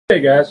Hey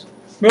guys,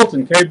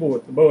 Milton Cable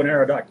with the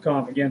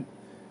Bow-3.flv again.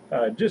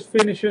 Just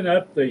finishing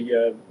up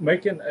the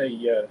making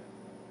a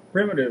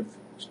primitive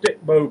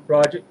stick bow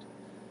project.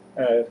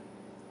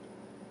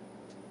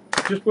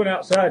 Just went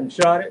outside and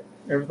shot it.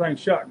 Everything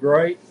shot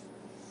great.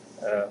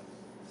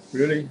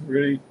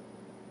 Really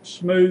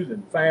smooth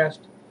and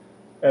fast,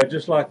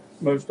 just like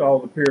most all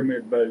the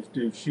pyramid bows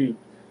do shoot.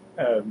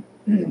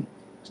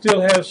 Still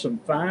have some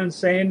fine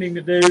sanding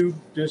to do.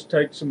 Just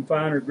take some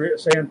finer grit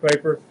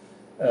sandpaper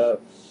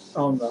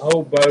on the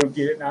whole bow,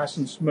 get it nice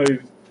and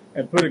smooth,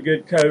 and put a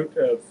good coat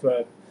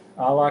of,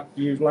 I like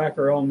to use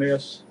lacquer on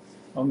these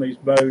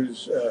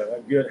bows, a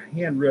good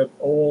hand rub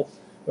oil.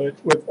 But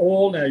with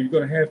oil now, you're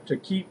going to have to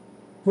keep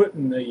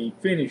putting the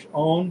finish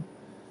on.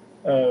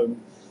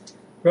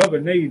 Probably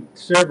need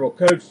several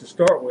coats to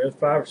start with,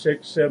 5 or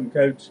 6, 7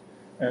 coats,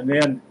 and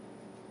then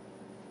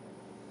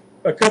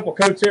a couple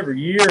coats every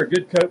year, a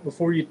good coat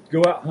before you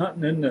go out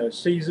hunting in the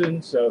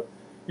season. So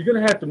you're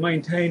going to have to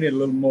maintain it a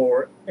little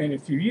more. And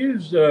if you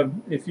use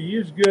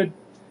good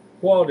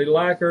quality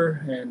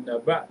lacquer and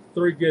about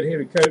 3 good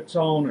heavy coats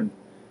on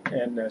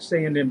and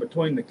sand in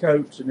between the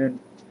coats, and then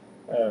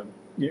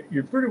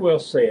you're pretty well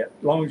set.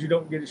 As long as you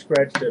don't get it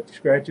scratched up. You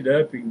scratch it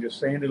up, you can just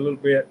sand it a little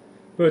bit,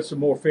 put some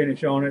more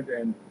finish on it,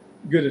 and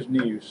good as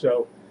new.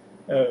 So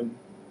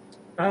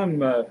I'm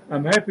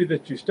happy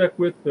that you stuck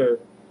with the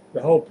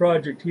whole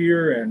project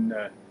here, and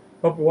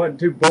hope it wasn't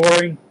too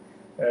boring.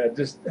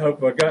 Just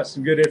hope I got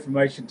some good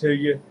information to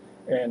you,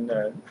 and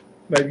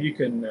maybe you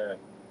can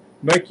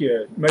make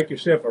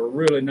yourself a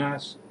really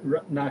nice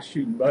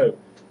shooting bow.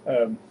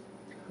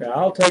 Now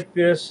I'll take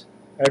this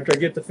after I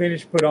get the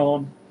finish put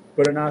on,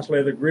 put a nice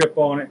leather grip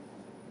on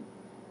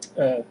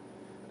it,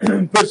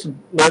 put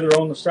some leather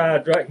on the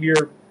sides right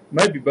here,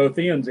 maybe both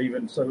ends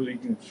even, so you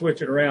can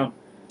switch it around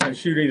and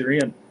shoot either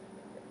end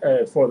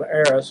for the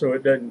arrow, so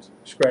it doesn't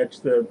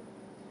scratch the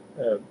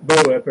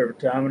bow up every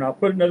time. And I'll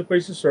put another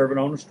piece of serving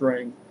on the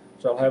string,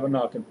 so I'll have a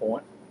knocking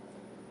point,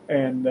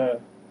 and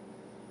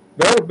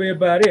that'll be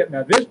about it.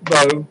 Now this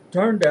bow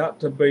turned out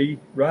to be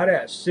right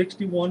at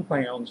 61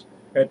 pounds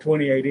at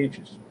 28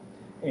 inches,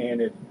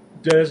 and it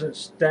doesn't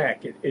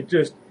stack. It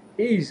just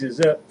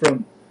eases up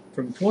from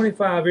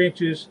 25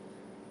 inches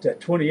to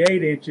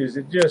 28 inches.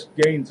 It just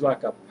gains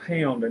like a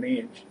pound an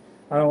inch.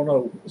 I don't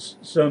know,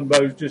 some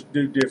bows just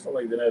do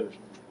differently than others,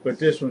 but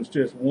this one's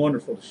just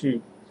wonderful to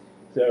shoot.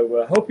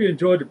 So I hope you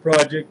enjoyed the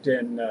project,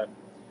 and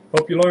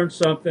hope you learned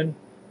something.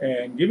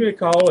 And give me a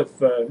call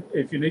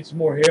if you need some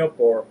more help,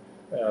 or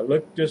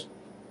look at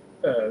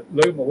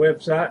my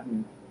website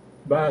and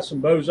buy some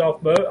bows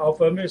off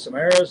of me, some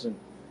arrows,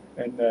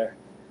 and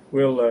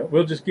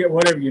we'll just get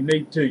whatever you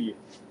need to you.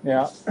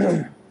 Now,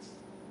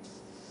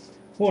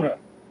 want to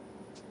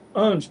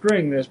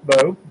unstring this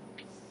bow.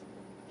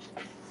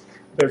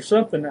 There's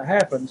something that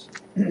happens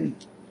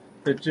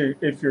that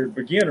if you're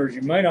beginners,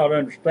 you may not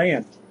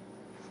understand.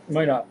 You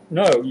may not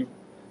know. You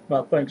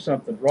might think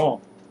something's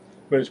wrong,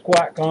 but it's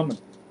quite common.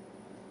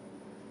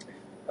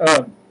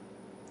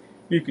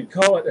 You could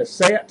call it a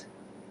set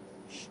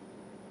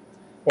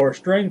or a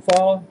string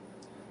follow.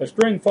 A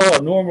string follow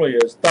normally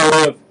is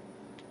thought of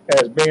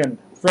as being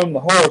from the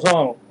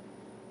horizontal,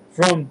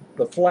 from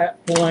the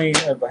flat plane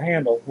of the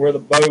handle, where the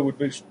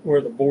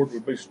board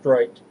would be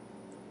straight.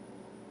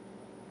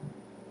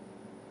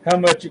 How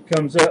much it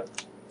comes up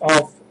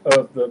off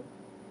of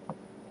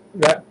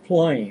that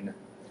plane.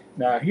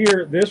 Now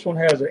here, this one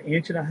has 1.5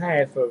 inches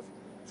of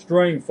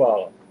string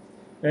follow.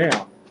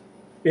 Now,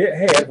 it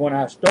had, when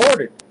I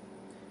started,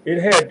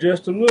 it had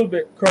just a little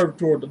bit curved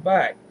toward the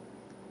back.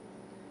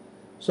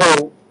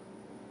 So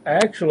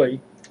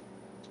actually,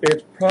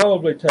 it's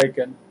probably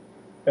taken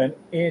 1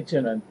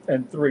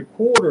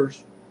 3/4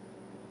 inches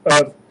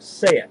of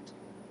set.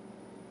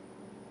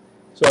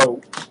 So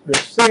the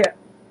set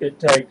it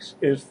takes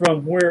is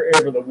from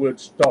wherever the wood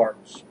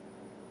starts.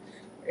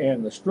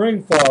 And the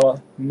string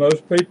follow,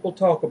 most people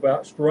talk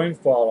about string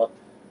follow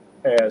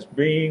as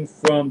being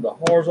from the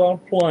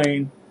horizontal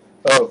plane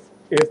of,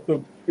 if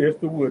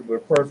the wood were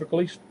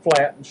perfectly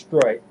flat and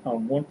straight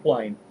on one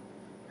plane,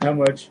 how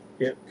much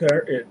it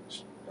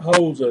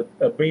holds a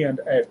bend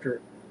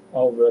after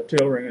all the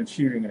tillering and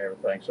shooting and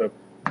everything. So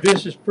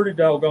this is pretty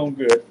doggone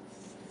good.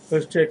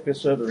 Let's check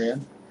this other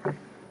end.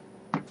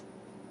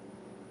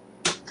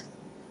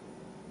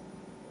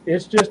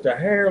 It's just a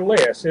hair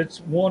less. It's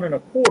 1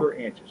 1/4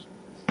 inches.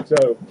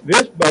 So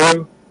this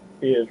bow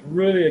is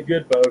really a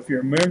good bow. If you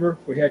remember,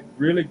 we had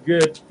really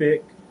good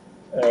thick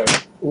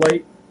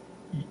late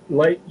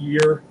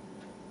year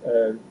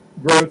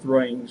growth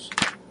rings.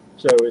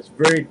 So it's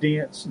very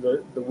dense.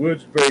 The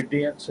wood's very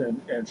dense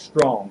and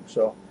strong.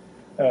 So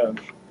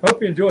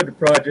hope you enjoyed the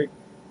project.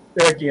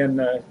 Again,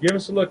 give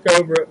us a look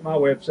over at my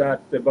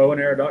website,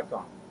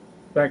 thebowandarrow.com.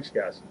 Thanks,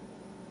 guys.